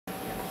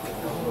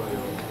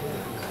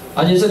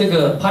而且是那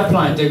个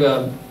pipeline 这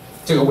个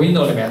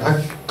window 里面，它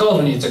告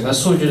诉你整个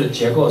数据的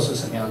结构是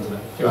什么样子的，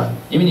对吧？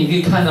因为你可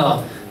以看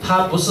到，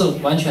它不是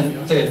完全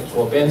这个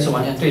左边是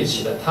完全对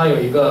齐的，它有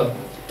一个，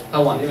它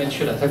往这边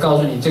去了，它告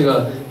诉你这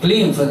个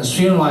glymph and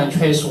streamline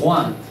trace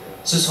one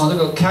是从这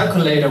个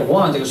calculator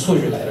one 这个数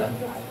据来的，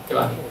对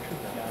吧？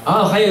然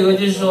后还有一个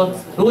就是说，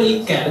如果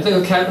你改了这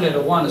个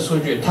calculator one 的数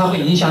据，它会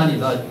影响你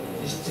的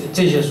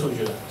这些数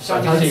据的，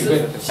它是有一个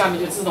下面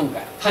就自动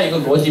改，它有一个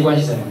逻辑关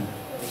系在里面。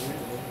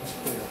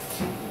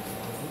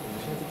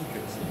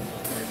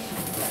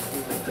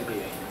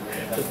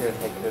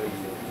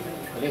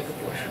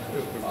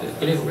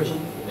 格列夫不行。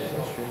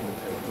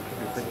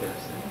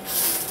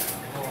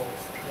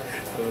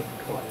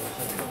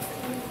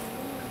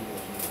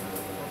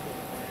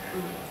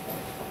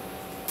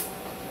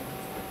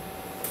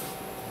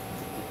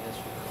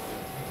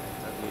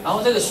然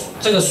后这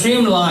个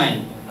streamline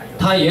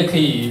它也可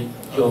以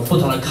有不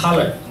同的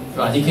color， 对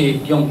吧？你可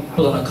以用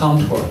不同的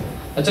contour。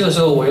那这个时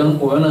候我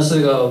用的是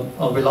一个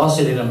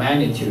velocity 的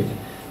magnitude，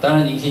 当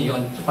然你可以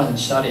换成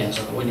其他的颜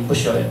色，如果你不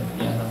需要颜色。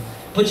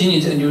 不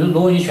仅仅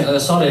如果你选这个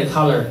solid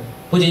color，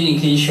 不仅仅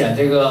可以选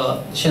这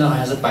个，现在好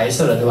像是白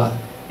色的，对吧？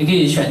你可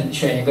以选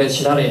一个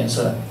其他的颜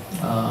色，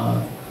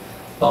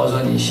包括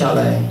说你下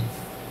来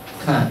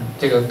看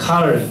这个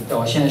color， 对，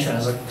我现在选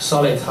的是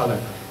solid color。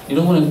你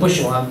如果你不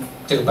喜欢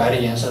这个白的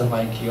颜色的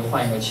话，你可以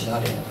换一个其他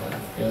的颜色，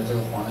比如这个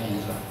黄的颜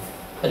色，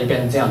它就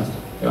变成这样子，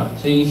对吧？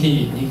所以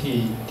你可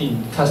以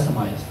定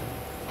customize。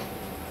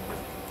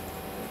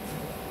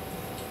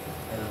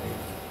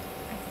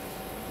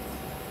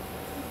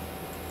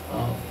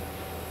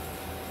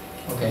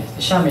 OK，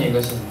 下面一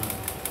个是什么？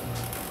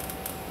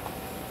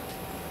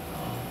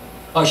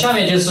哦，下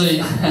面就是一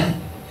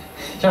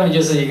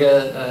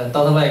个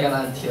Dr. Lai 刚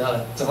才提到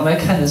的，怎么来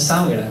看成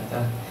三维的？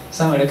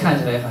三维的看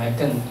起来好像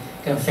更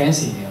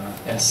fancy 一点啊。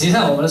实际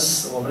上我们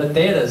的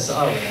data 是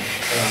二维的，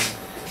对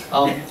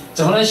吧？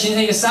怎么来形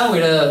成一个三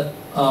维的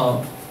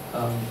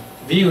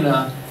view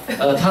呢？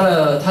它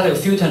的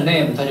filter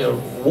name 它叫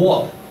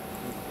warp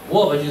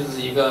就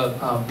是一个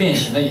变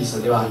形的意思，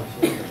对吧？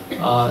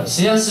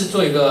 实际上是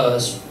做一个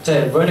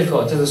在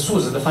vertical， 这是竖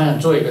直的方向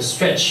做一个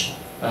stretch，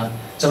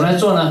 怎么来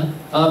做呢？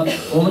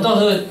我们到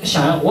时候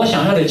我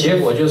想要的结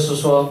果就是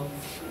说，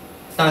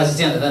大概是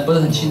这样的，但不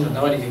是很清楚。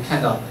待会你可以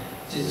看到，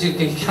就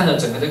可以看到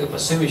整个这个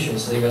percentage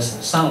是一个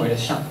三维的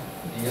像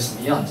一个什么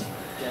样子。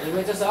因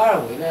为这是二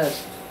维的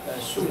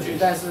数据，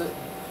但是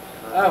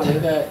二维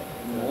的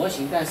模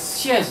型，但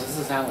现实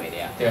是三维的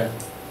呀。对。是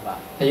吧？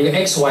它一个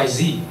x y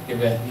z， 对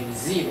不对？一个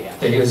z 的呀。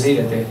对，一个 z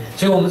的，对。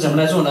所以我们怎么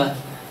来做呢？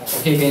 我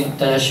可以给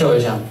大家秀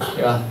一下，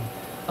对吧？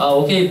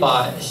我可以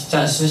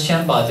暂时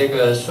先把这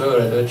个所有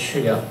的都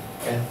去掉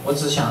 ，OK， 我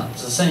只剩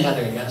下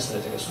这个原始的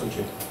这个数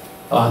据，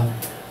好吧？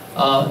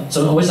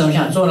为什么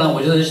想做呢？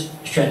我就是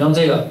选中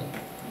这个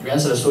原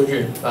始的数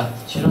据，是吧？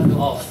其中一个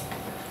off，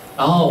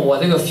 然后我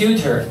这个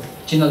filter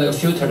进到这个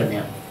filter 里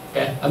面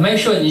 ，OK，make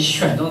sure 你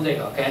选中这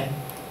个 ，OK，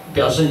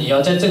 表示你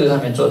要在这个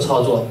上面做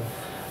操作，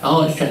然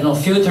后选中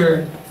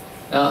filter，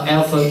 然后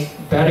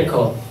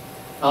alphabetical。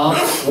 然后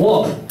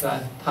warp 对吧？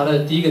它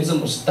的第一个字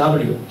母是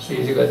W， 所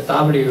以这个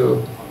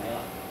W，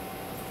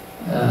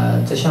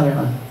 在下面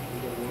吗？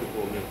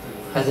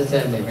还是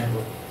在哪边？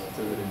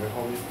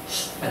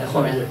还在后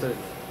面。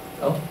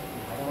哦。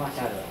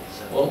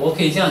我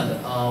可以这样子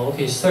我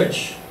可以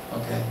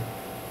search，OK，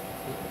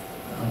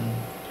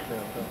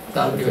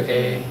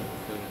 WA，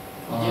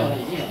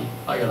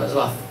 有了是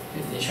吧？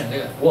你选这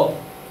个 warp，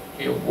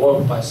 有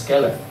warp by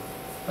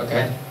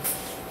scalar，OK。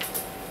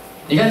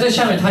 你看这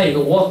下面它有一个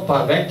warp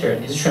by vector，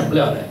 你是选不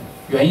了的。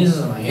原因是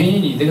什么？原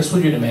因你这个数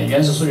据里面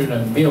原始数据里面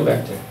没有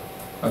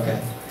vector，OK，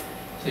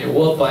 所以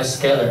warp by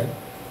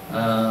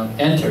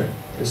scalar，enter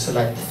to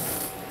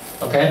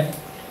select，OK，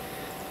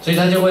 所以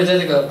它就会在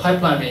这个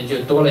pipeline 里面就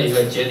多了一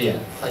个节点，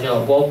它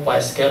叫 warp by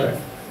scalar。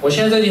我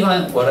现在这个地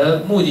方我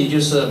的目的就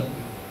是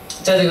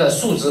在这个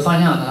数值方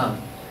向上，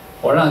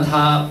我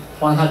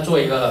帮它做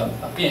一个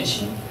变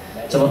形，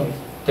怎么？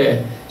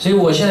对，所以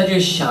我现在就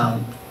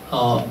想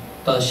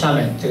到下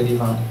面这个地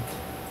方，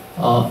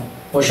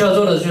我需要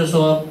做的就是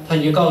说，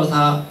你就告诉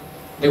他，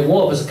这个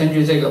warp 是根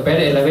据这个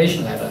bed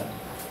elevation 来的，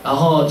然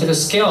后这个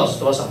scale 是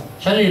多少，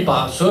相当于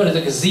把所有的这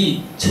个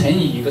z 乘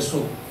以一个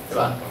数，对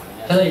吧？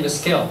它是一个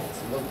scale，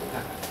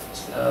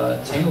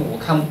 乘以5，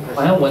看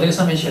好像我这个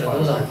上面写了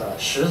多少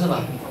？10是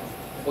吧？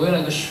我用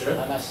了个10，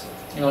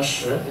用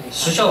10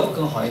效果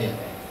更好一点。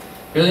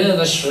比如用了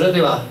个10，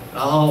对吧？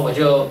然后我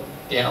就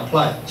点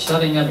apply， 其他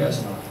的应该没有什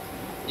么了，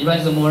一般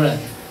就是默认。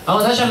 然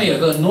后它下面有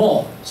个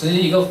norm， 是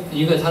一个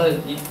它的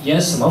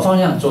沿什么方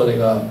向做这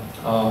个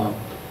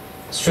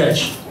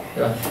stretch，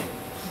 对吧？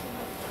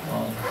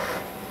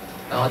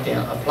然后点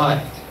apply，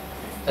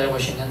 它就会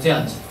形成这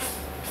样子。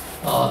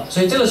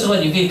所以这个时候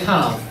你可以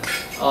看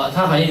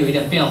它好像有一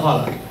点变化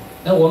了。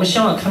那我们希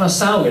望看到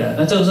三维的，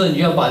那这个时候你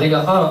就要把这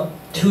个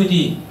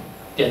2D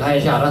点它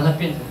一下，让它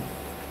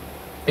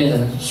变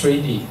成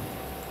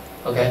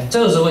 3D。OK，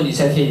 这个时候你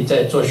才可以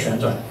再做旋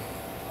转。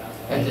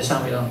在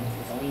三维上。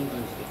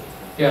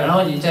 对啊，然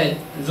后你再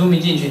zoom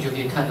进去就可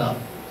以看到，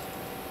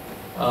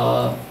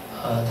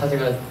它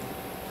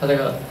这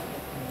个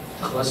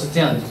核是这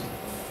样子，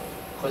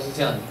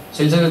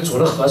所以这个主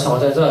的核槽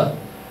在这，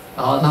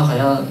然后它好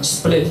像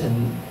split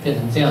变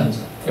成这样子，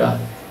对吧？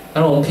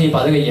但是我们可以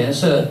把这个颜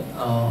色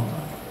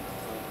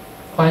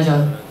换一下，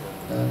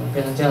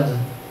变成这样子，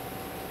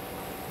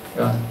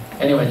对吧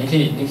 ？Anyway， 你可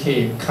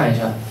以看一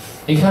下，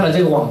你看了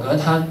这个网格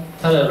它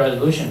的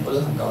resolution 不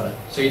是很高的，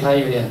所以它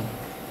有点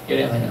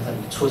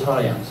很粗糙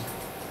的样子。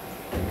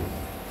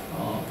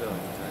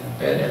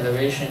bed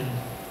elevation，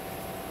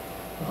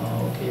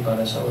 我可以把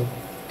它稍微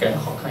改得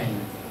好看一点。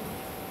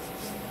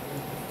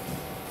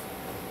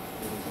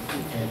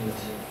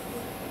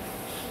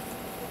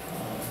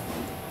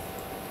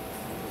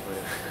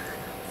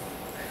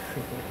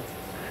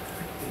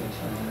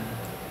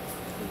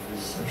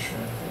40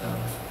回到了。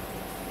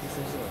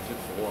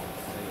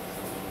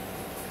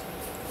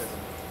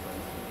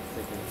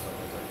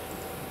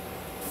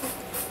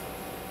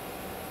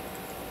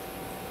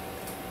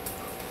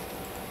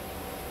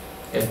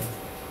对，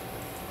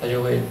它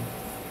就会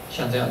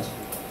像这样子。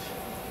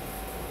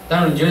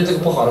当然，你觉得这个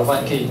不好的话，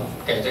你可以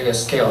改这个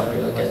scale， 比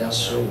如说改成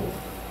15，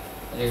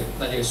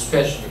那这个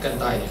stretch 就更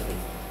大一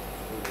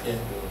点，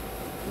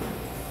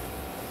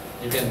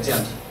就变成这样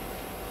子，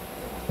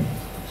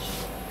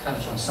看着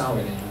像三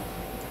维的一样。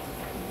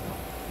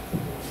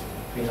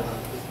非常好。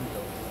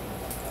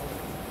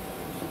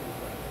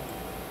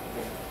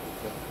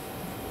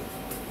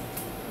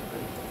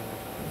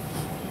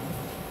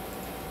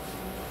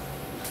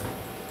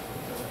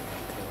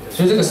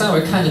所以这个三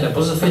维看起来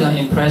不是非常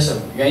impressive，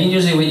 原因就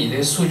是因为你这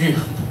个数据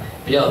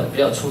比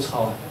较粗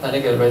糙，它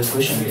那个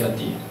resolution 比较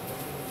低。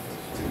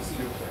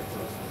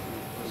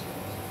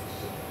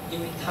因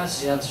为它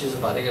实际上就是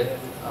把这个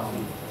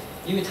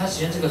因为它实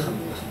际上这个很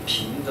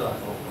平，对吧？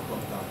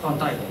放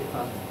大一点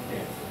啊，对。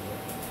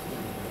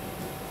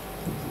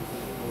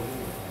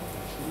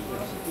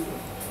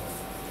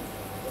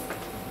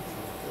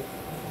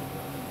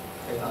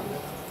可以了。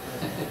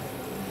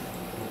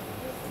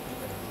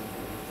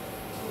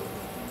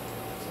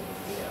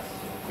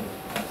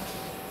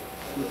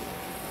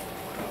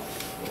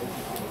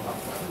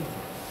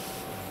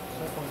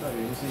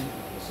原因是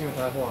因为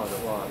它画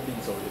的话，力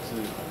轴也是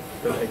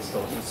跟 X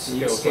轴是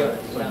scale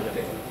算一样，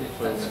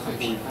所以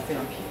它非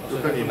常平，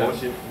就跟你模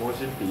型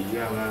比一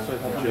样啊，所以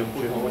它全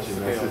模型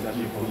的是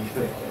几乎一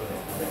样。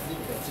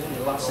只是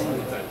你拉伸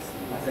一点，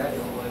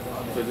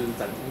所以就是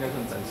应该算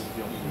展示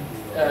用。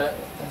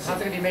它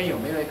这个里面有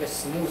没有一个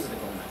smooth 的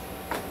功能？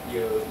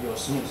有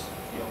smooth，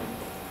 有。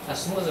那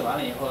smooth 完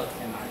了以后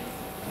在哪里？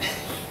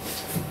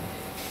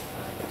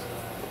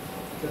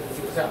不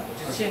是，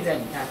就是现在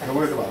你看。他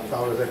为什么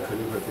高了再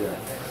clip 这样？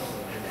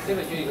这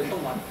个就有一个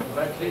洞啊，里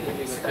边 clip 就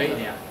有一个洞。可以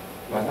的呀。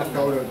把它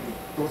高了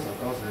多少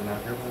高层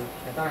呢？要不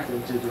当然。边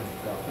界就很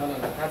高。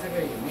它这个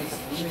有没有？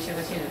因为现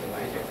在是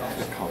完全高。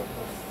考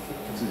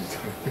自己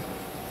测。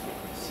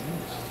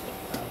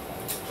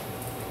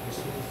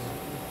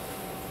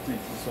自己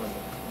计算的。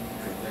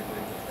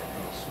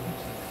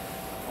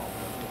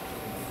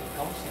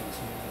高线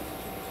程。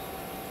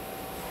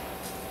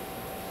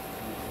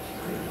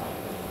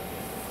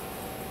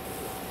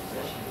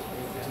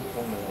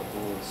功能好多。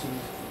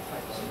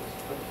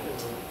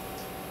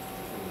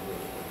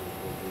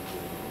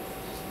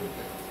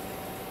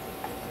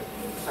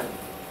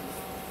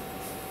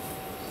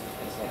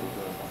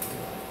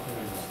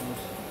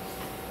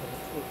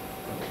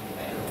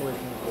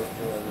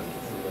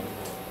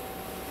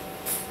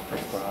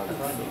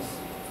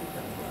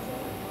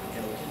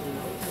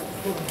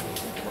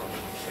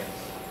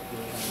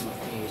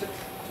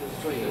就是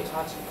做一个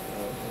插纸，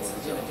实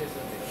际上就是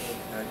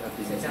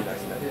现在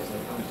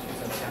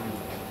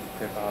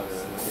开发的，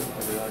我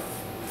觉得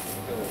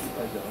一开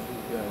始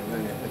那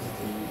年 ST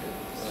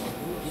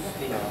应该可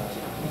以要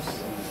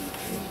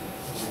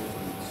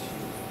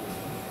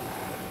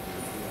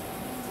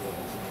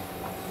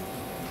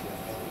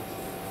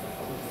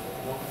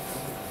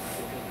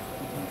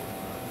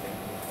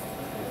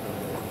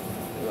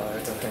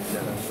看一下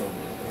它寿命，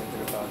因为这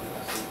个大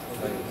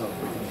它有套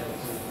规定。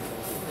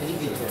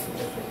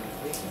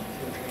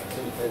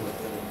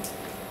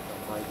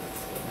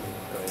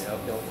对，要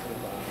标出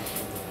吧，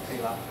可以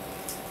吧？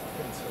更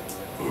扯的。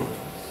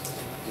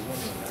电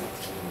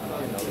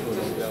脑做的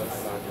不要8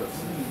个，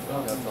要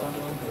照。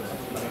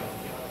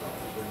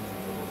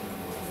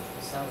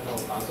3维我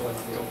把它做成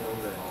中庸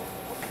的。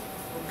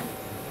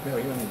没有，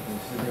因为你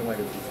是另外一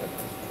个图层。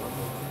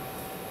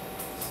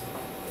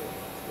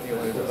另外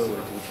一个是2维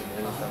图层，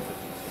那是3维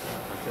图层。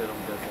这种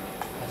比较多。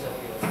还是我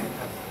看。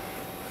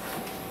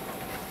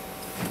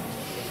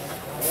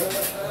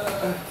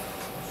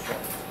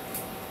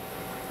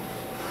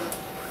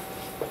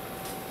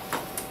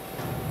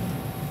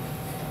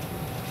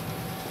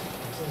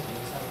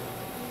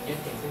也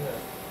点这个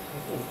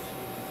布，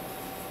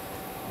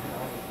然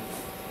后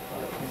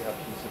那条皮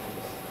是不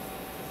是？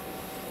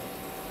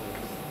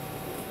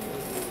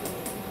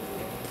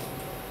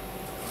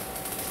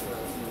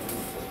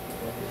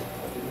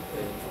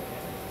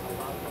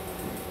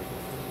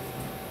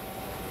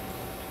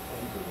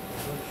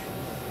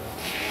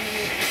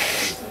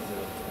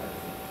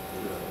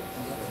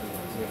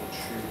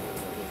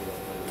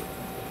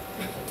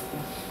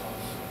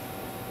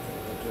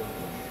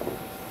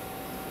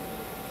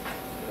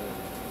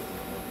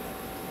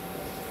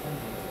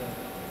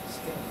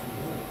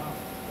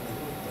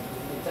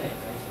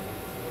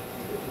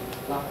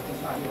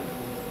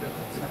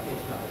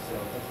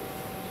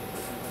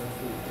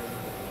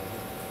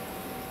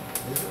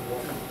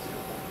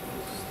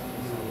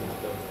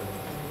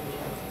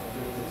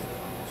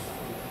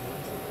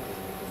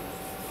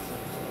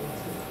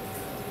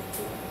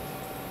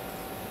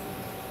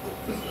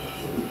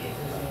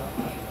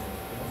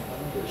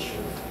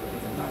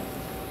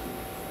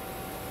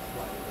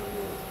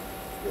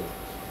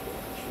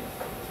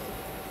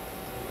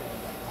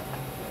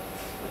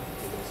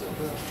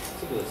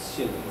这个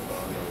线怎么把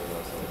它拉到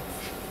上面？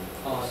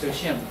哦，这个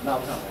线拉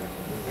不上来，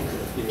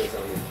钉在上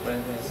面，不能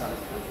上来。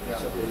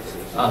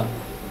啊，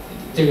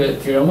这个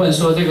有人问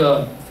说这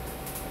个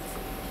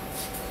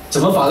怎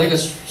么把这个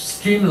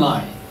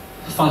streamline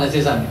放在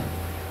这上面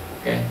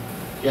 ？OK，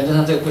 原则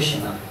上这个不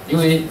行啊，因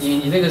为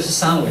你这个是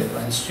3维的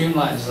吧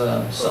 ，streamline 是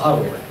2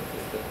维的。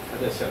它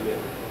在下面。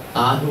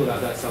啊？如果它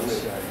在上面，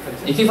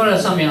你可以放在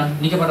上面啊，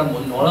你可以把它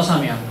挪到上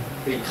面啊，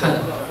可以看的，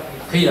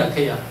可以的，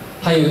可以啊。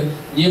还有，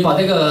你把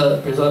这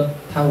个，比如说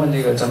他问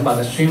这个怎么把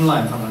这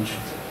streamline 放上去，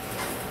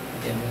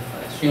点把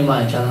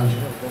streamline 加上去，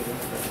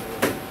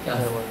这样。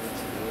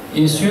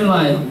因为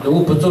streamline 如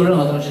果不做任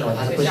何东西的话，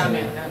它是不行的。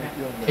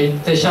可以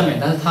在下面，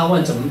但是他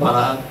问怎么把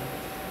它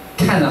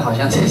看着好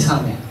像在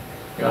上面，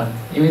对吧？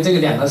因为这个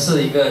2个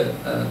是一个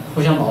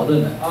互相矛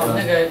盾的。哦，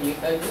那个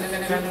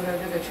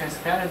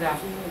transparent 啊。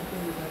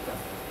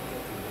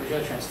不需要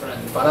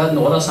transparent， 把它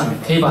挪到上面，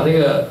可以把这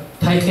个，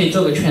它也可以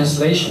做个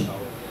translation。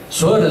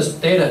所有的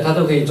data 它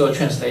都可以做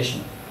translation，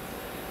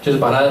 就是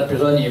把它，比如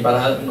说你把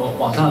它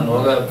往上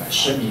挪个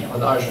10米或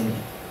者20米，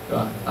对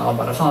吧？然后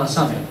把它放在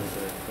上面，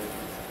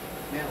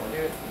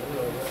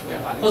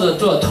或者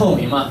做透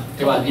明嘛，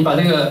对吧？你把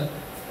这个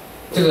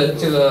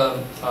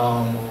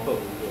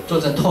做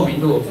成透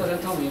明度，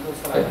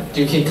对，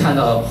就可以看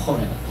到后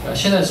面的。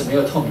现在是没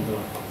有透明度了，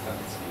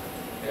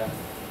对啊。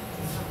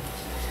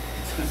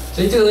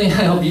所以这个东西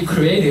还要 be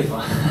creative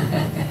啊，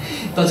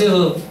到最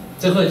后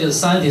就是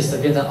scientist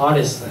变成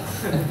artist。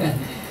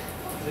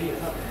所以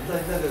它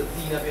在那个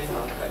Z 那边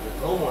它改成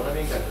normal 那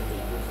边改成0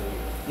就可以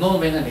了。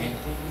normal 变成0。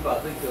你把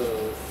这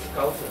个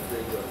高层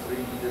这个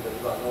 3D 这个，你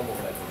把 normal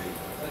改成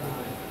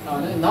0。啊，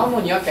那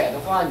normal 你要改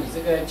的话，你这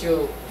个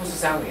就不是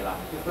3维了。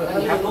那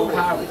你还不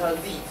看是它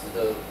Z 值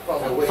的放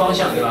的位置。方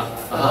向对吧？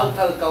啊。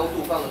它的高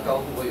度放的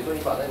高度位，所以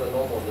你把那个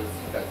normal 的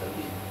Z 改成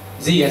0。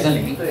Z 改成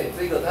0。对，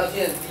这个它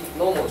现在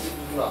normal 是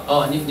1嘛。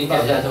哦，你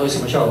改一下，它会什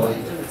么效果？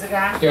就是这个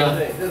啊。对啊。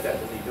对，这个改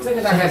成0就。这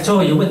个大概最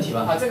后一个问题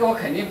吧。啊，这个我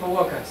肯定不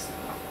work。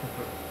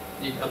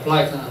你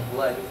apply 看看。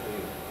apply 就可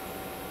以了。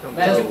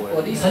那就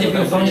我的意思，它就没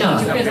有方向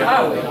了。就变成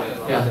2维了。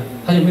对啊，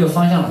它就没有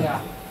方向了。对啊，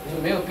就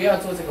没有必要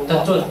做这个。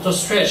但做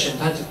stretch，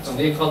 它就整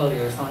个靠到这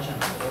个方向。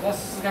我再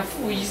试试看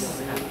负1试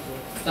试看。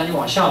那你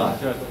往下吧。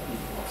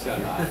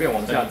变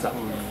往下涨。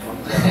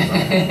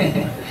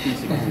地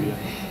形不一样。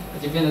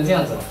就变成这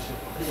样子了，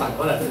反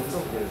过来了。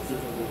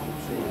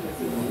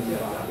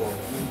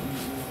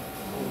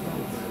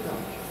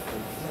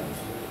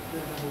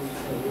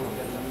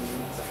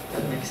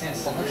Make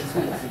sense。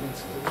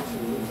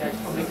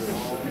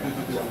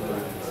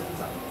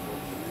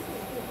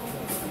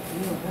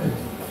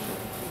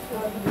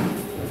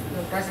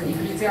但是你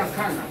可以这样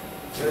看啊。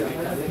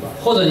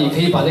或者你可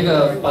以把这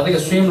个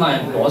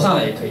streamline 挪上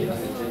来也可以的。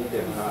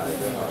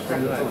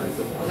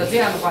或者这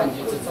样的话，你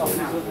就照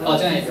看。哦，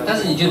这样也，但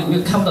是你就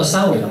看不到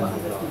3维了嘛，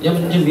要不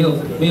你就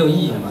没有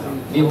意义了嘛，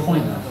没有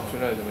point 了。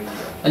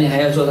那你还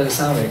要做这个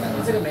3维干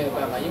嘛？这个没有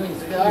办法，因为你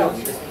这个2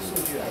维的数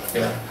据啊。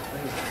对啊。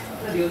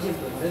那流线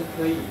本身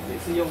可以也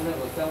是用那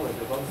个3维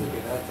的方式给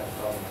它长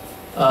高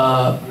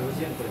吗？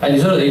哎，你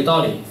说的有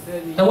道理。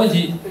但问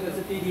题这个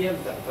是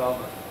DDM 长高嘛？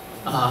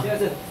啊。现在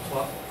是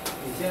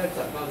你现在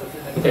长高的是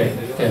那个。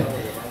对。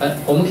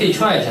我们可以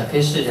try 一下，可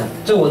以试一下。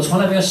这我从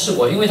来没有试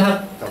过，因为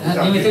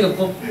因为这个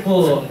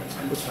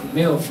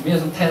没有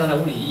什么太大的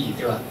物理意义，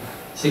对吧？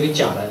是一个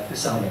假的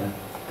3维的。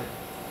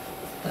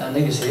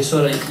那个谁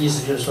说的意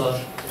思就是说，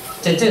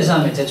在这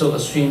上面再做个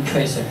stream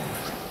tracer。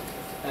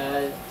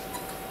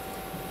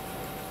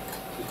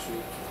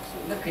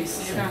那可以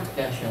试试看。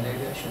对啊，选到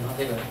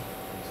这个，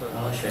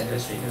然后选这个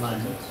stream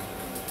line。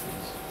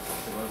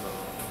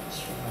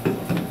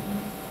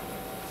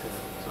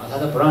他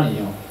都不让你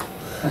用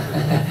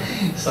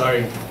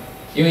，sorry，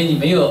 因为你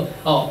没有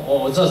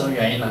我知道什么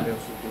原因了，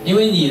因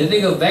为你的那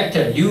个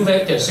vector u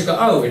vector 是个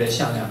2维的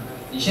向量，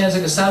你现在是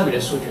个3维的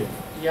数据，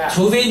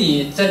除非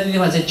你在这地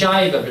方再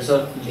加一个，比如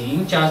说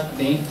0加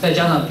0，再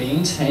加上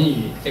0乘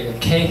以这个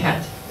k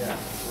hat，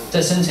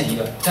 再生成一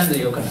个，这样子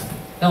有可能，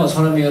但我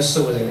从来没有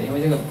试过这个，因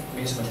为这个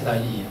没什么太大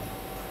意义。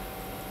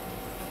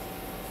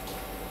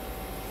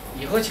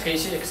以后就可以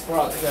去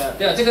explore 这个。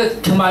对啊，这个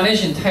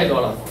combination 太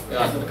多了，对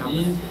吧？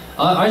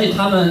而且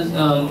他们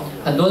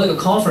很多这个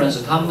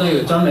conference 他们都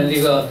有专门的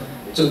一个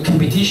这个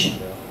competition，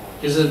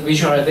 就是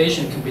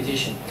visualization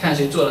competition， 看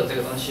谁做的这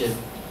个东西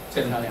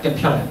更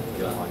漂亮，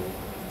对吧？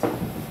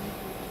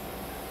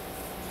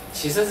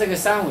其实这个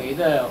3维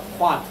的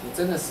画图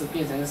真的是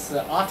变成是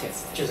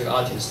artist， 就是个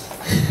artist。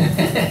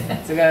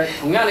这个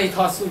同样的一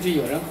套数据，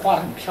有人画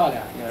得很漂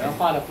亮，有人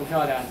画得不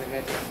漂亮，这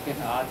个就变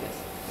成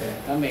artist。对。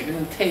然后每个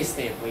人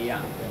taste 也不一样，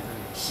对。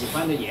喜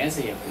欢的颜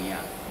色也不一样。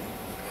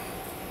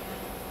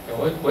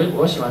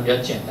我喜欢比较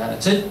简单的，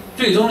这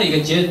最终的一个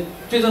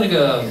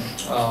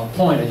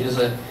point 就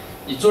是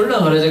你做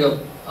任何的这个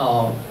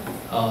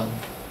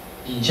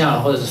影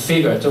像或者是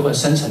figure 都会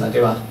生成的，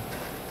对吧？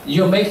你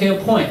就 make a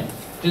point，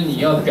 就是你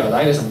要表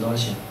达一个什么东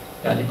西，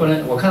对吧？你不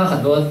能，我看到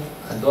很多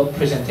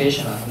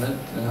presentation 啊，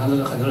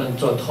很多人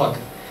做 talk，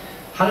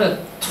 他的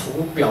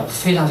图表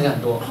非常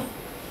多，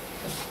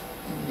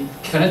你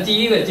可能第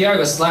一个、第二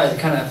个 slide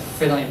看得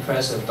非常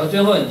impressive， 到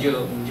最后你就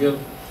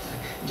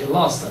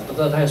lost 了，不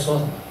知道他在说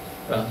什么，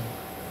对吧？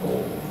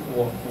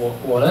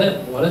我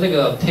的这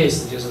个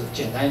taste 就是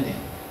简单一点，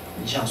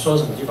你想说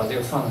什么就把这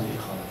个放上去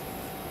就好了。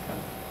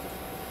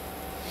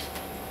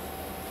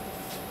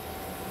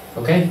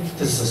OK，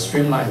 这是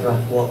streamline 对吧？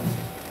我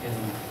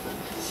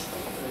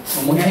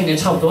们看应该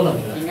差不多了，我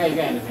觉得。应该一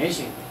个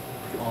animation。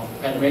哦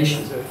 ，animation。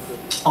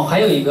哦，还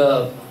有一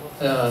个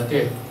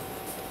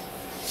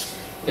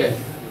对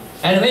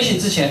 ，animation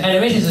之前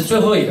animation 是最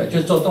后一个，就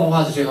是做动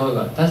画是最后一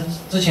个。但是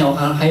之前我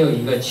看还有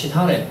一个其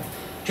他的，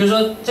就是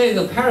说这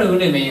个 paraview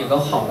里面有个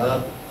好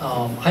的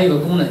还有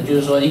个功能，就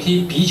是说你可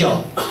以比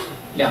较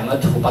两个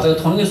图，把这个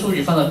同一个数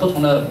据放在不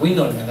同的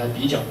window 里面来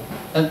比较。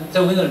但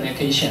在 window 里面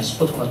可以显示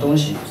不同的东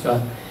西，是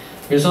吧？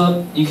比如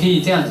说，你可以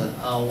这样子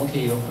我们可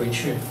以回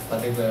去把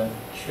这个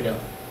去掉，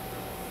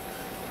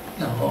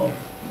然后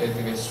这个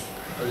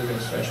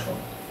threshold，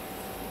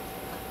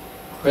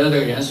回到这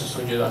个原始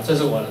数据了，这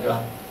是我的对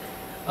吧？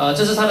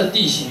这是它的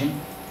地形，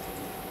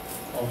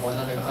我换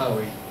上这个2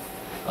维，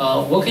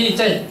我可以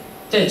再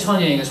创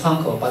建一个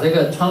窗口，把这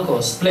个窗口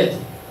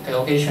split，OK，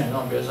 我可以选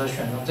中，比如说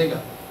选中这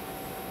个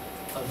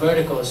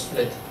vertical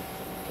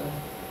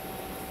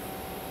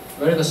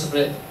split，vertical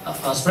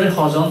split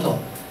horizontal。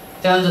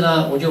这样子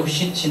呢，我就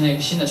形成一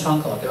个新的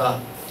窗口，对吧？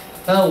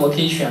当然我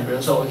可以选，比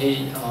如说我可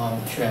以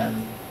选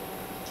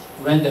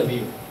render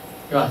view，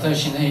 对吧？这就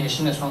形成一个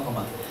新的窗口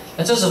嘛。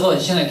那这时候你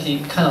现在可以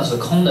看到是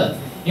空的，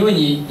因为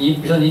你比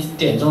如说你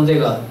点中这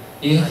个，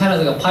你可以看到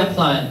这个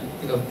pipeline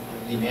这个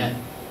里面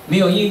没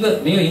有一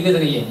个这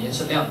个眼睛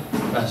是亮的，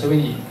对吧？所以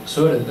你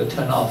所有的都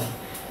turn off。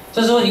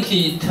这时候你可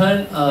以这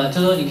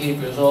时候你可以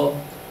比如说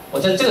我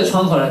在这个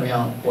窗口里面，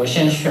我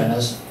先显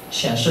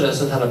示的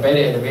是它的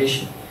body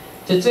elevation。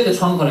在这个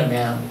窗口里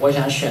面，我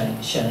想显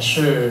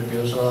示，比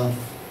如说，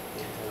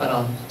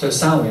这个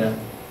3维的，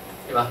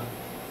对吧？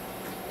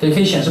对，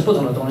可以显示不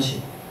同的东西，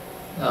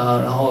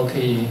然后可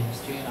以，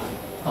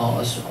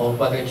我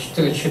把这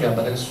个去掉，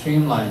把这个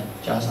streamline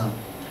加上，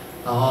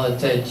然后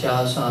再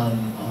加上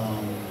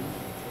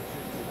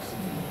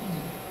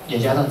也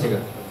加上这个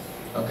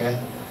 ，OK，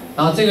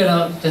 然后这个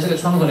呢，在这个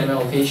窗口里面，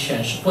我可以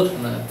显示不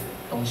同的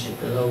东西，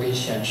比如说我可以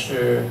显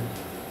示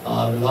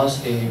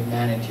velocity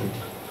magnitude。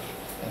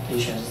可以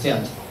显示这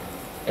样子，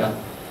对吧？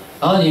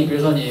然后你比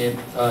如说你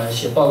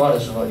写报告的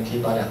时候，你可以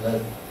把两个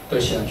都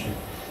写上去。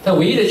但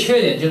唯一的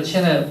缺点就是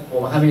现在我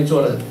们还没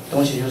做的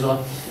东西，就是说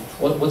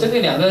我这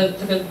两个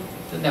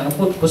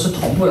不是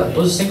同步的，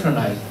都是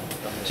synchronized。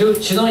就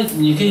其中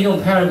你可以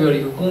用 paraview 的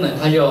一个功能，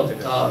它叫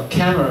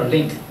camera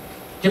link，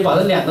 就把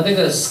这两个这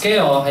个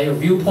scale 还有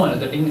viewpoint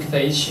的 link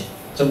在一起。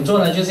怎么做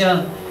呢？就这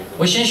样，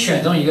我先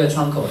选中一个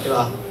窗口，对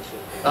吧？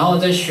然后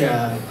再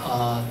选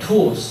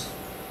tools，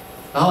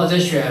 然后再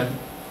选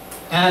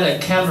add a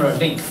camera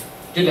link，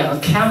 就两个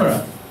camera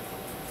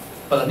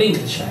把它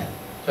link 起来。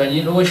所以你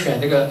如果选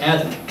这个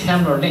add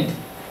camera link，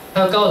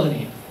 它要告诉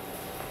你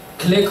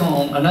click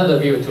on another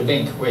view to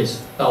link with。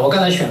我刚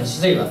才选的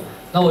是这个，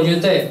那我就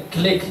再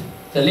click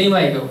在另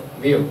外一个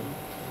view。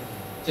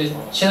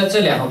现在这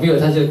两个 view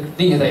它就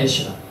link 在一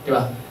起了，对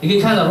吧？你可以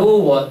看到，如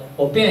果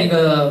我变一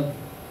个，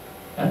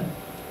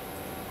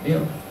没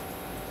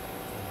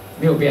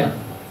有变，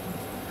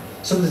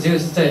是不是就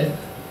是在？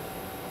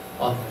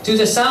就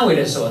在3维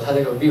的时候，它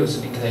这个 view 是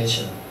link 在一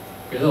起的。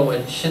比如说我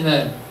现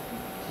在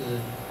是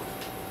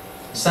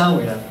3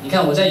维的，你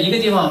看我在一个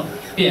地方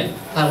变，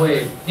它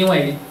会另外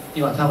一个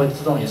地方它会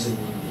自动也是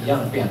一样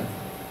的变的。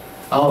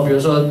然后比如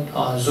说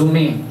zoom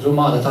in、zoom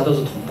out， 它都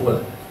是同步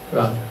的，对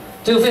吧？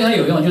这个非常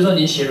有用，就是说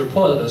你写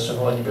report 的时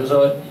候，你比如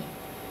说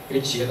有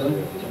几个东西，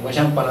我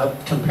想把它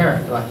compare，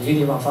 对吧？一个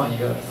地方放一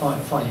个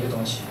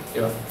东西，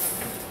对吧？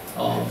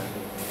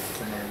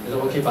比如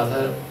说我可以把它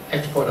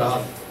export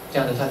out， 这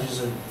样的它就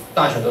是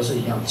大小都是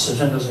一样，尺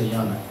寸都是一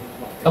样的。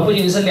它不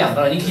仅仅是两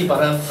个了，你可以把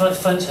它分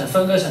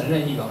割成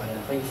任意个，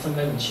可以分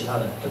割成其他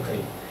的都可以。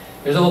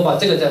比如说我把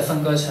这个再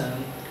分割成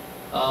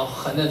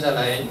横的再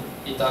来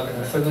一大个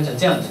分割成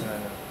这样子，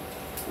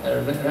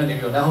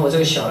然后我这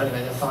个小的里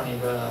面再放一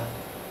个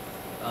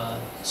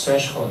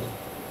threshold，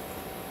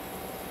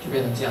 就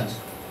变成这样子，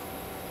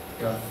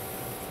对吧？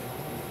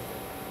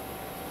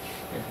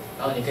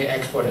然后你可以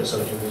export 的时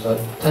候，就比如说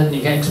你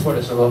可以 export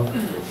的时候，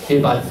可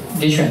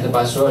以选择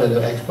把所有的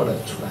都 export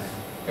出来，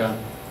对吧？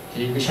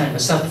就一个像一个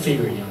sub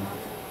figure 一样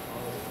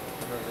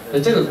的。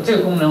这个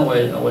功能我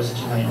是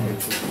经常用的。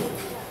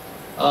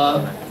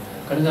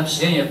可能咱们时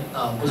间也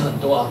不是很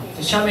多啊。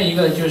下面一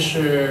个就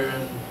是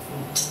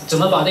怎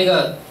么把这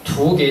个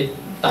图给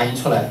打印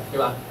出来，对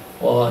吧？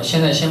我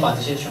现在先把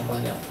这些全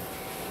关掉。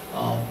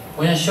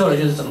我想秀的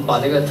就是怎么把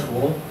这个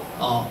图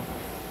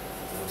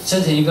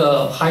生成一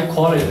个 high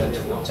quality 的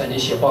图，在你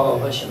写报告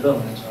或写论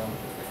文的时候。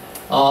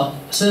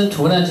生成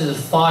图呢就是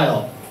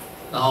File，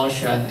 然后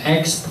选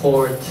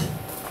Export，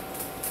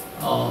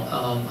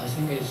 I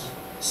think is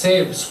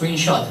Save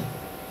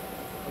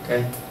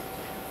Screenshot，OK。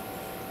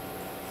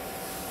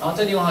然后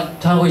这地方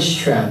它会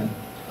选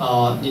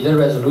你的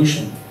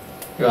resolution，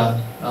 对吧？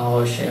然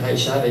后还有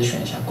其他的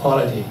选项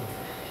quality。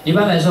一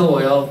般来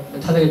说，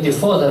它这个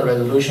default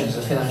resolution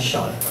是非常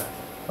小的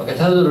 ，OK，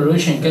 它的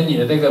resolution 跟你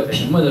的这个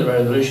屏幕的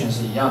resolution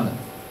是一样的，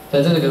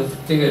但这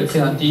个非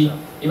常低。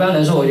一般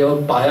来说，我就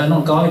把它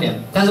弄高一点，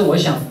但是我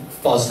想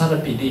保持它的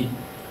比例，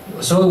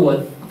所以我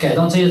改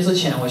动这些之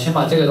前，我先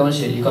把这个东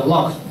西一个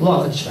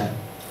lock 起来，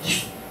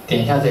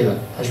点一下这个，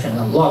它选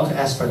上 lock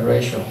aspect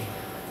ratio，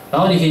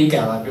 然后你可以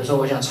改了，比如说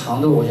我想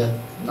长度，我就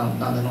让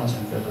它弄成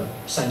比如说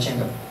3000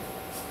个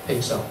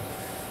pixel。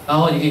然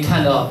后你可以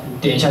看到，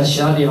点一下其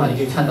他地方，你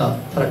可以看到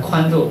它的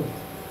宽度，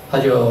它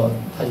就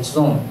自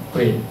动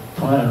会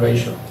同样的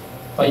ratio。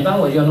一般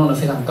我就要弄得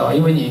非常高，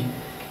因为你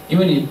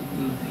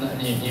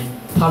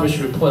publish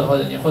report 或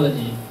者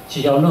你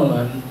提交论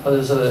文或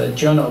者是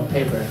journal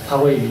paper， 它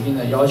会有一定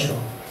的要求，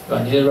对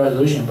吧？你的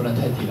resolution 不能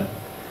太低了，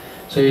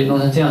所以弄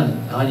成这样子，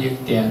然后你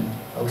点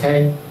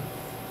OK，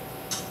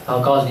 然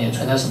后告诉你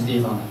存在什么地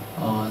方，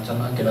咱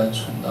们给它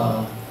存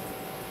到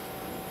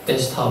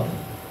desktop，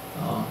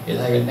 给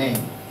它一个 name。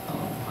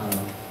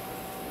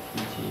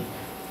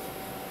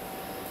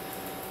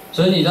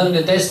所以你到那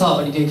个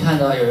desktop， 你可以看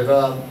到有一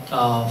个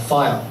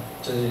file，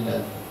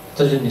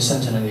 这就是你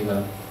生成的这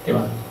个，对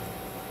吧？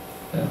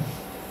对。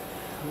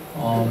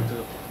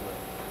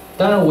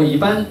当然我一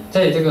般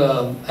在这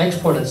个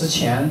export 之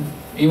前，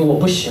因为我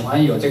不喜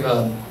欢有这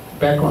个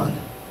background，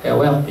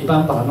 我一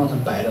般把它弄成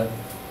白的，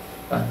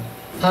啊，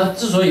它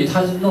之所以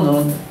它是弄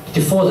成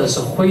default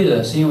是灰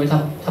的，是因为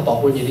它保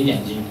护你的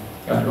眼睛，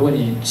对吧？如果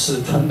你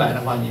是纯白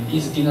的话，你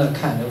一直盯着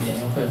看，这个眼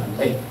睛会很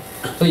累。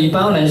所以一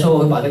般来说，我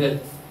会把这个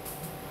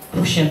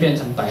先变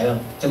成白的。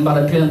怎么把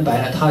它变成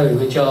白呢？它有一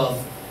个叫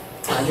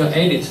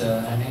edit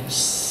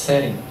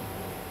setting，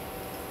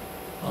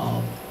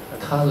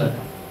 color，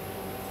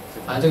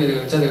 这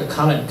个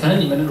color， 可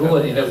能如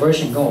果你的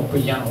version 跟我不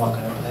一样的话，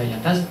可能不太一样。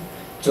但是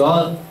主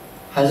要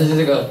还是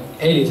这个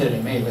edit 里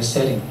面有个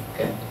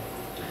setting，OK，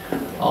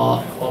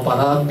 我把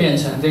它变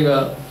成这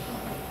个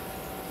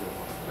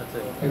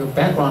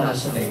background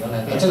是哪个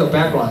来着？这个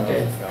background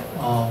对，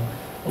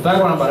我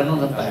background 把它弄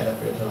成白的，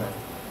比如说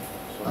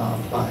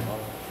白。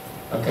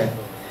OK，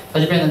 它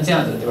就变成这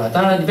样子，对吧？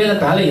当然，你变成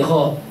白了以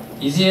后，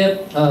你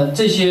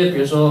这些，比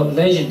如说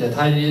legend，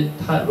 它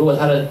如果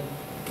它的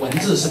文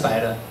字是白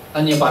的，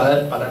那你把它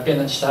变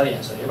成其他的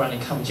颜色，要不然你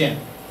看不见，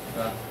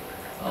对吧？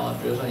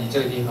比如说你这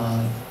个地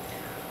方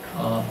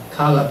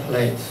color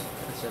plate，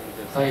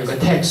 它有个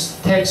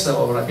text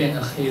我把它变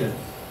成黑的。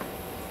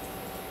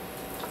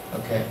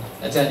OK，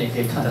 那这样你可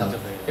以看到，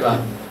对吧？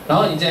然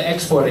后你在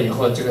export 以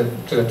后，这个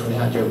图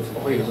像就不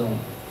会有这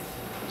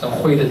种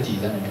灰的底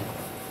在里面。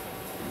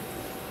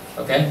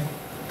OK，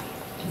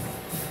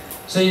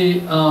 所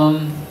以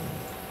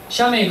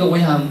下面一个我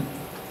想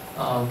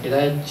给大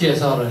家介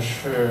绍的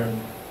是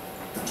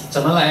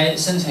怎么来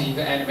生成一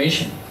个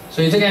animation。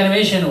所以这个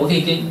animation 我可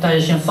以给大家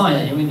先放一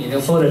下，因为你的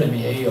folder 里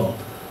面也有，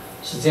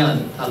是这样的，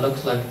它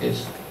looks like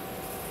this。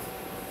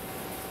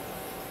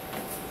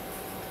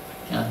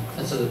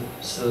它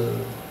是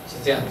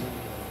这样的，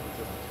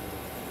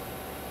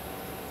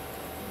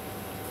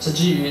是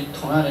基于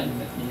同样的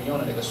你们用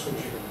的这个数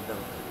据。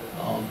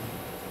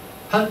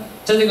它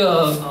在这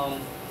个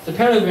在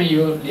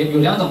paraview 里面有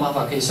两种方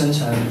法可以生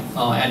成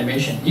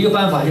animation。一个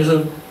办法就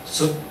是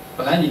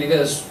本来你那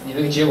个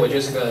结果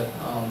就是个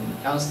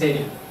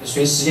unsteady，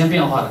 随时间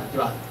变化的，对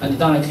吧？那你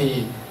当然可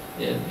以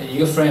一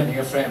个 frame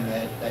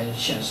来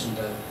显示你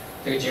的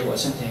这个结果，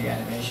生成一个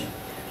animation。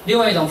另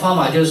外一种方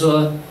法就是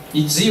说，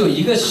你只有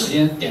一个时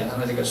间点上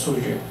的这个数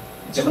据，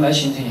怎么来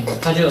形成一个？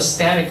它叫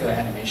static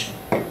animation，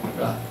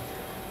 对吧？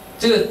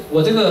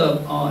我这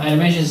个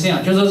animation 是这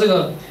样，就是说这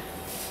个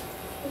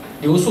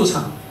流速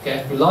场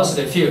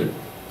 ，velocity field，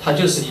 它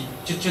就是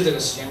就这个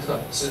时间刻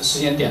时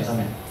间点上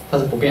面，它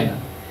是不变的。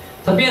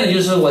它变的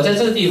就是我在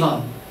这个地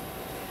方，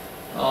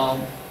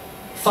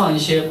放一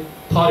些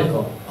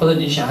particle， 或者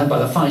你想要把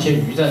它放一些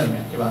鱼在里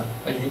面，对吧？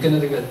鱼跟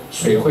着这个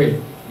水会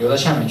流到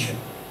下面去。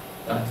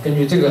根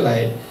据这个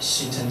来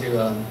形成这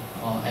个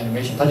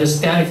animation， 它叫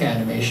static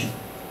animation。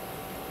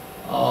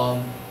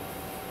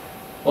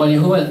你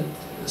会问，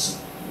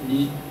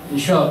你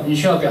需要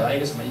表达一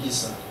个什么意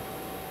思？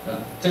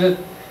这个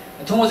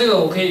通过这个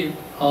我可以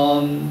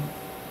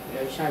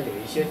像有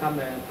一些他们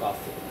搞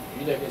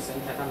鱼的一个生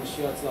态，他们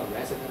需要知道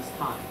residence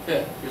time。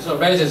对，比如说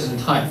residence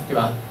time， 对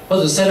吧？或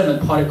者 sediment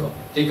particle，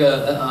 这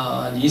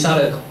个泥沙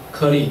的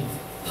颗粒，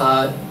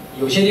它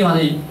有些地方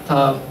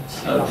它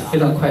非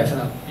常快，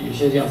有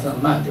些地方非常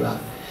慢，对吧？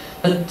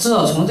那至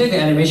少从这个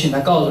animation 它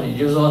告诉你，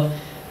就是说，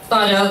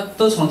大家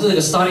都从这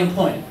个 starting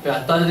point， 对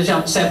吧？大家都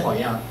像赛跑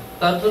一样，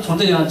大家都从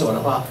这个地方走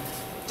的话，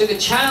这个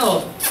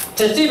channel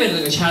在这边的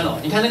这个 channel，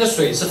 你看那个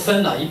水是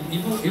分了，一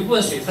部分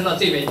水分到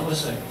这边，一部分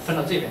水分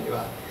到这边，对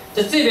吧？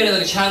在这边的这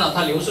个 channel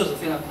它流速是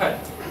非常快的，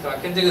对吧？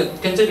跟这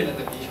边的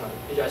这个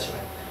比较起来，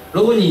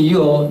如果你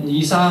有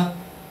泥沙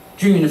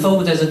均匀的分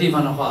布在这地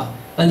方的话，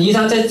那泥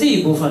沙在这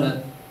一部分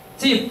的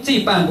这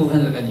半部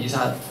分的这个泥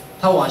沙，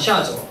它往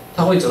下走，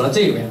它会走到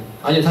这边，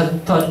而且它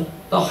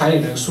到海里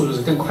面的速度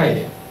是更快一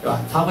点，对吧？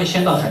它会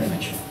先到海里面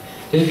去。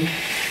所以，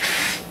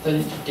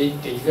给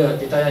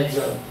大家一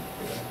个，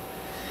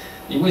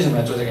你为什么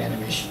要做这个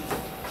animation？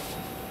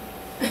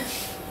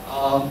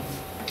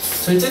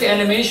 所以这个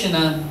animation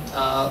呢，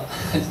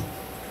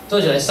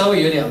做起来稍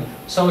微有点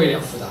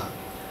复杂，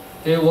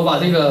所以我把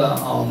这个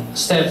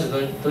steps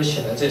都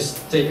写在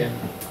这边。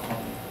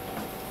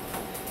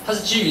它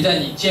是基于在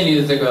你建立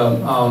的这个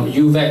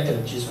u vector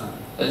的基础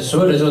上，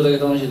所有的做这个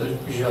东西都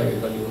必须要有一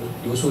个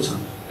流速场，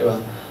对吧？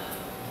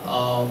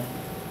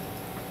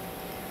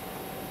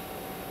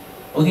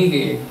我可以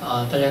给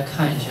大家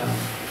看一下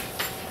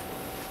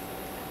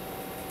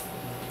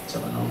怎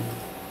么弄。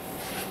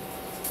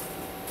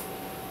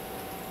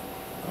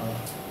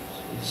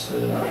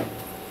是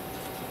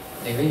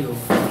哪个u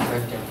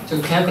vector？ 这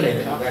个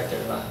calculator u vector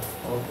对吧？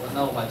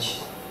那我把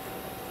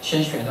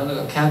先选到那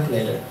个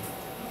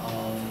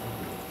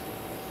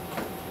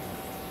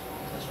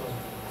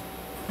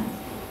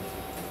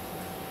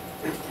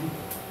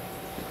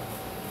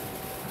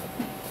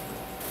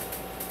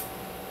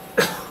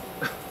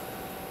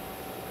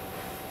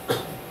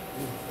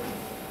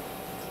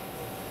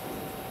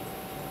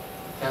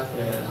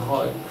然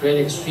后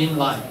create a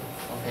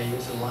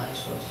streamline，OK，use a line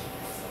source。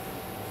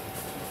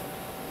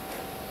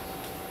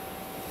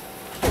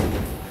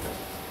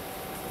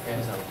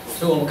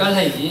所以我们刚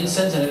才已经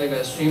生成了这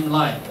个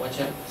streamline， 我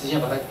直接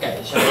把它改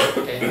一下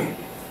 ，OK，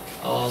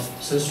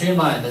 是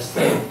streamline 的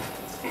state，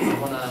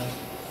 然后呢，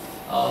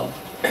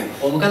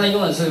我们刚才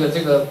用的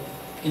这个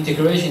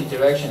integration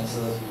direction 是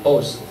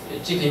both，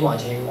 既可以往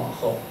前也可以往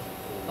后，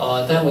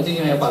但是我这地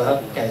方要把它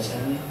改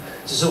成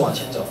只是往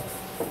前走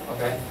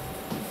 ，OK，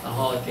 然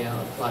后点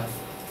apply，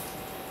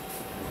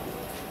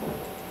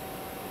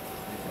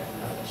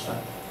 算，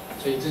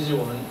所以这是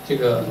我们这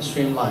个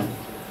streamline。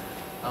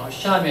然后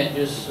下面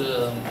就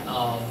是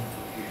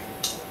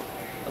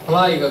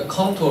apply 一个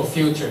contour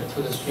filter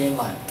to the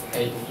streamline，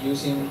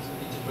 using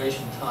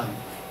integration time。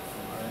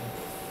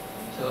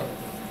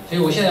所以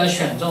我现在要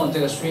选中这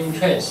个 stream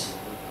trace，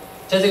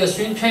 在这个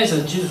stream trace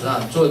的基础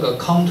上做一个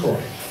contour， 做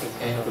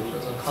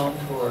个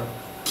contour，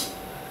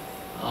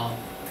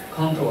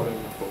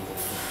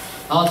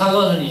 然后他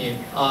告诉你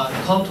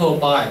contour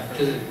by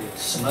就是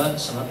什么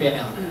变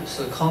量，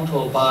是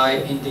contour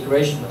by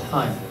integration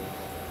time。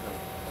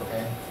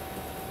OK。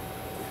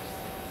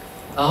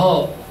然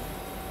后，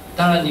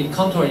当然你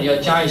contour 你要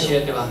加一些，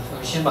对吧？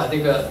我先把这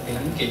个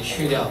0给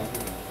去掉，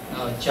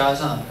然后加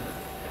上，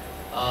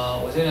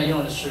我这边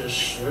用的是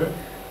10，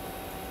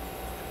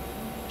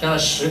加了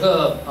10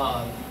个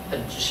等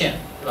值线，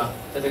对吧？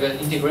在这个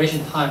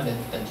integration time 的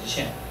等值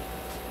线，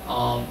然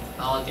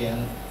后点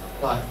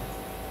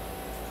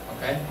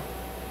apply，OK，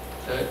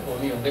 所以我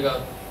们有这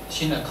个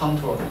新的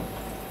contour，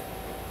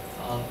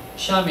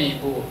 下面一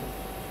步。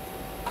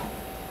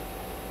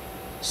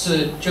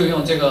是就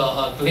用这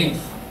个glyph，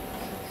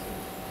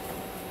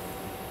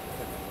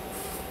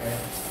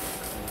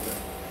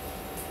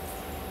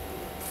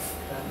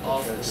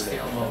 off the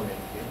scale mode，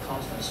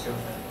 constant scale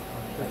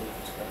mode，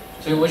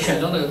 所以我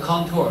选中这个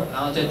contour，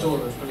 然后再做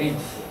个 glyph，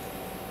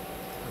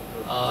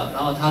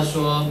 然后他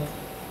说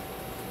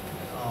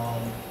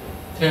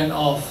turn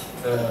off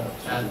the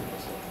and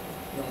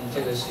用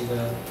这个是一个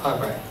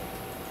200。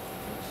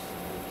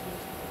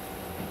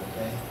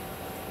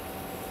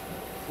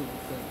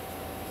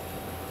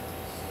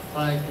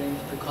Apply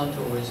glyph to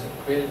contour with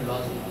created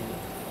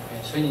velocity。OK，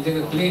 所以你这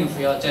个 glyph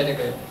要在这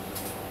个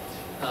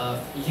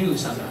u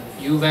上面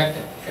 ，u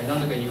vector 选到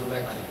这个 u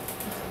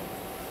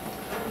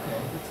vector。OK，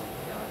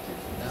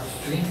 然后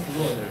glyph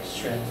mode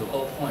选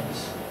all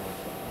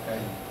points。OK，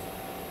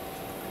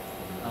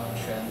 然后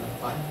选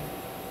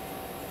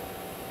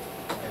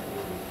apply。OK，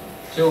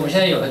 所以我们现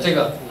在有了这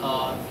个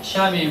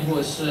下面一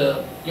步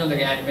是用这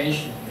个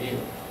animation view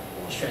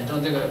选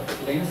中这个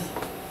glyph。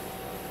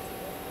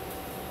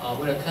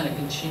为了看得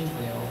更清楚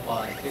点，我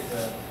把这个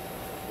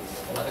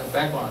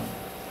background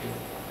给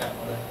改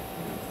过来。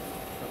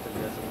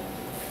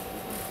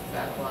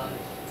background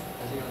还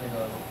是用那个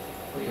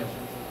灰颜色。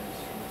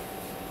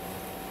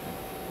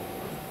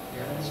原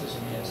来是什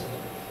么颜色？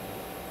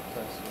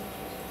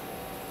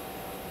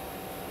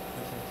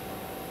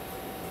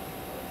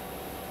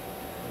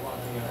我忘了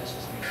原来是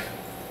什么颜色。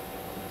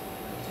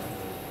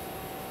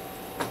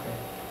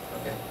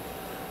OK，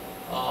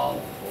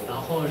 然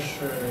后是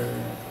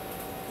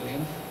0。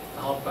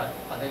然后把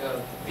那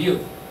个 view，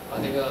 把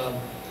那个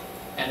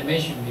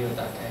animation view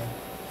打开，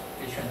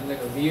就选择那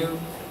个 view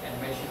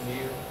animation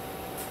view。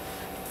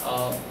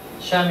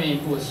下面一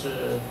步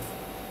是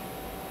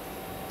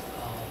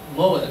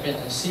mode 变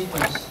成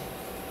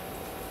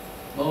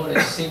sequence。mode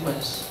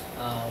sequence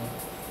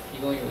一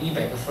共有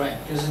100个 frame，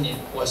 就是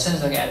我生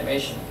成个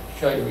animation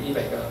需要有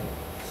100个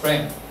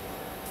frame。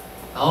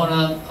然后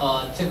呢，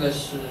这个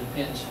是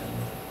变成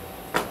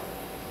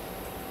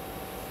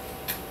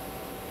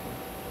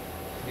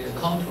这个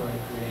contour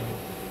created。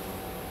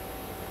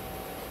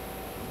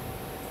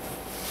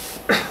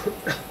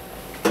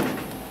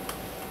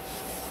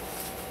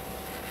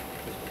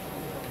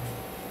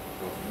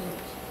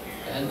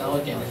然后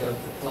点这个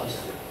plus，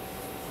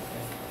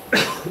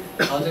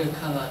 然后这个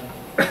看看。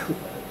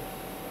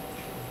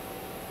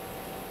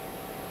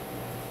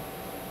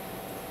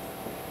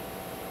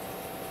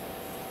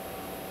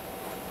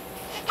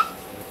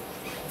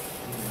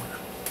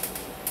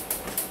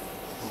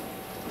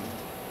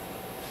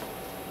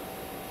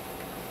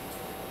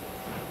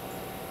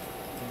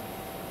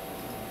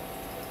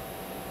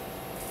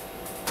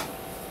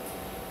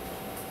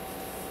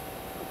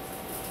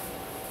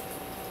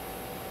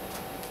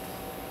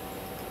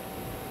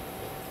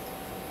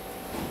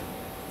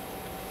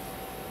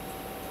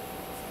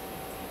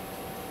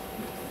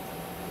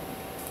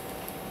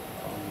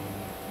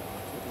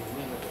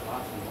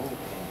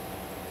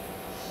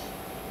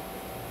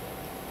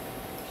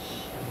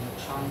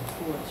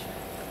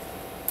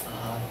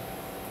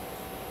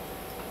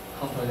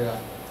contour 这个，我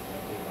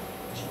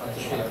先把它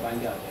去掉，关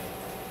掉。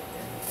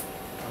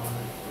然后呢，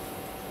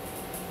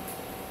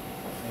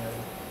没有，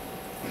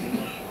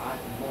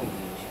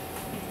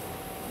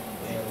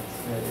没有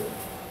这个。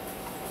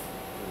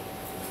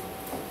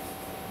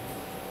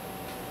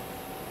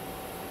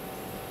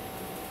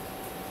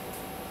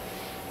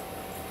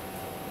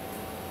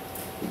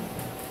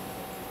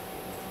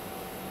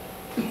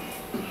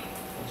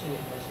我这里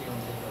还是用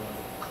这个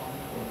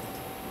contour。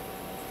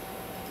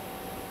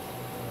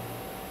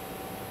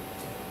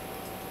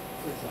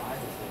这是 R 的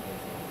设备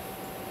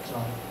是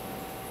吧？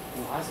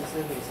用 R 设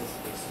备是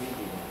 3D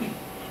的。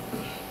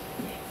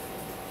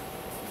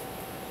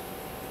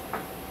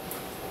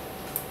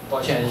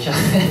抱歉一下，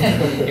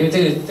因为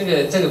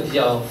这个比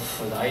较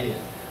复杂一点，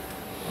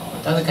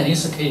但是肯定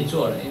是可以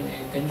做的，因为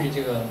根据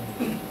这个，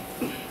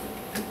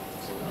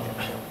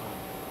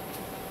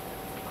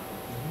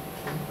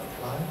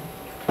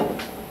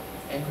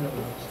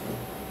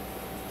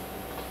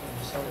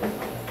稍微看看。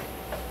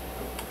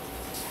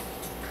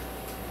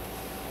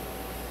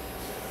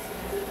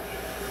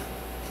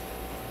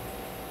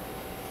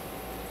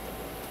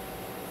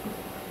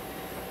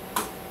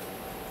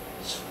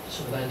是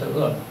不是大家都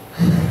饿了？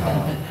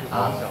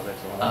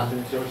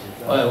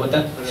我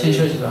先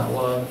休息是吧？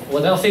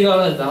我等飞高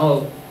了，然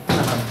后看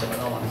看怎么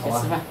弄吧，好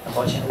吧？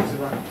抱歉。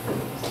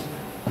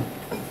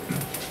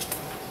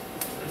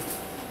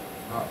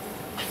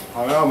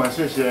好，那我们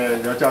谢谢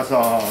刘教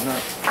授哈。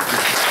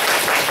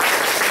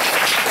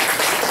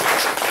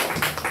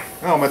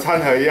那我们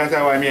餐盒一样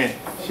在外面，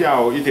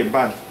下午1点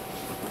半，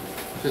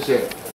谢谢。